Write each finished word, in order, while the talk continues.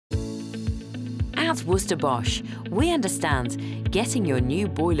At Worcester Bosch, we understand getting your new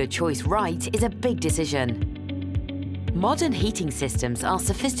boiler choice right is a big decision. Modern heating systems are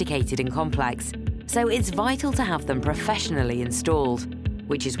sophisticated and complex, so it's vital to have them professionally installed,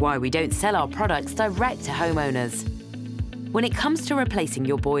 which is why we don't sell our products direct to homeowners. When it comes to replacing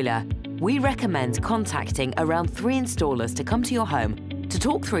your boiler, we recommend contacting around 3 installers to come to your home to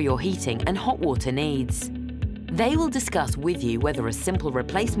talk through your heating and hot water needs. They will discuss with you whether a simple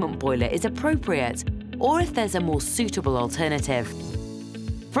replacement boiler is appropriate or if there's a more suitable alternative.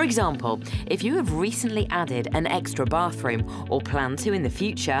 For example, if you have recently added an extra bathroom or plan to in the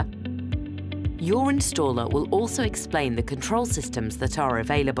future, your installer will also explain the control systems that are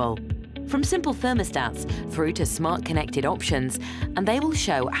available, from simple thermostats through to smart connected options, and they will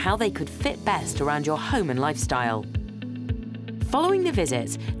show how they could fit best around your home and lifestyle. Following the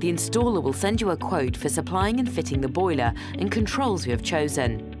visit, the installer will send you a quote for supplying and fitting the boiler and controls you have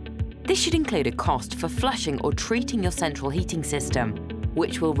chosen. This should include a cost for flushing or treating your central heating system,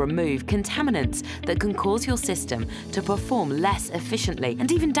 which will remove contaminants that can cause your system to perform less efficiently and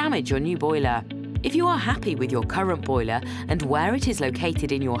even damage your new boiler. If you are happy with your current boiler and where it is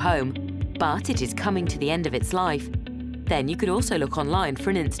located in your home, but it is coming to the end of its life, then you could also look online for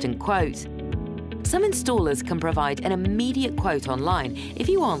an instant quote. Some installers can provide an immediate quote online if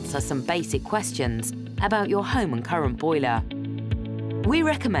you answer some basic questions about your home and current boiler. We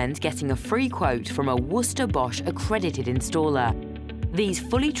recommend getting a free quote from a Worcester Bosch accredited installer. These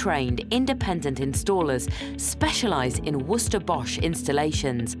fully trained, independent installers specialise in Worcester Bosch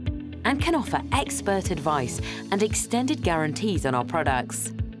installations and can offer expert advice and extended guarantees on our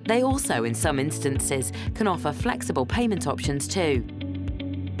products. They also, in some instances, can offer flexible payment options too.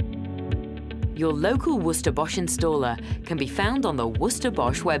 Your local Worcester Bosch installer can be found on the Worcester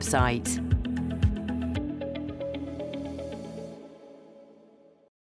Bosch website.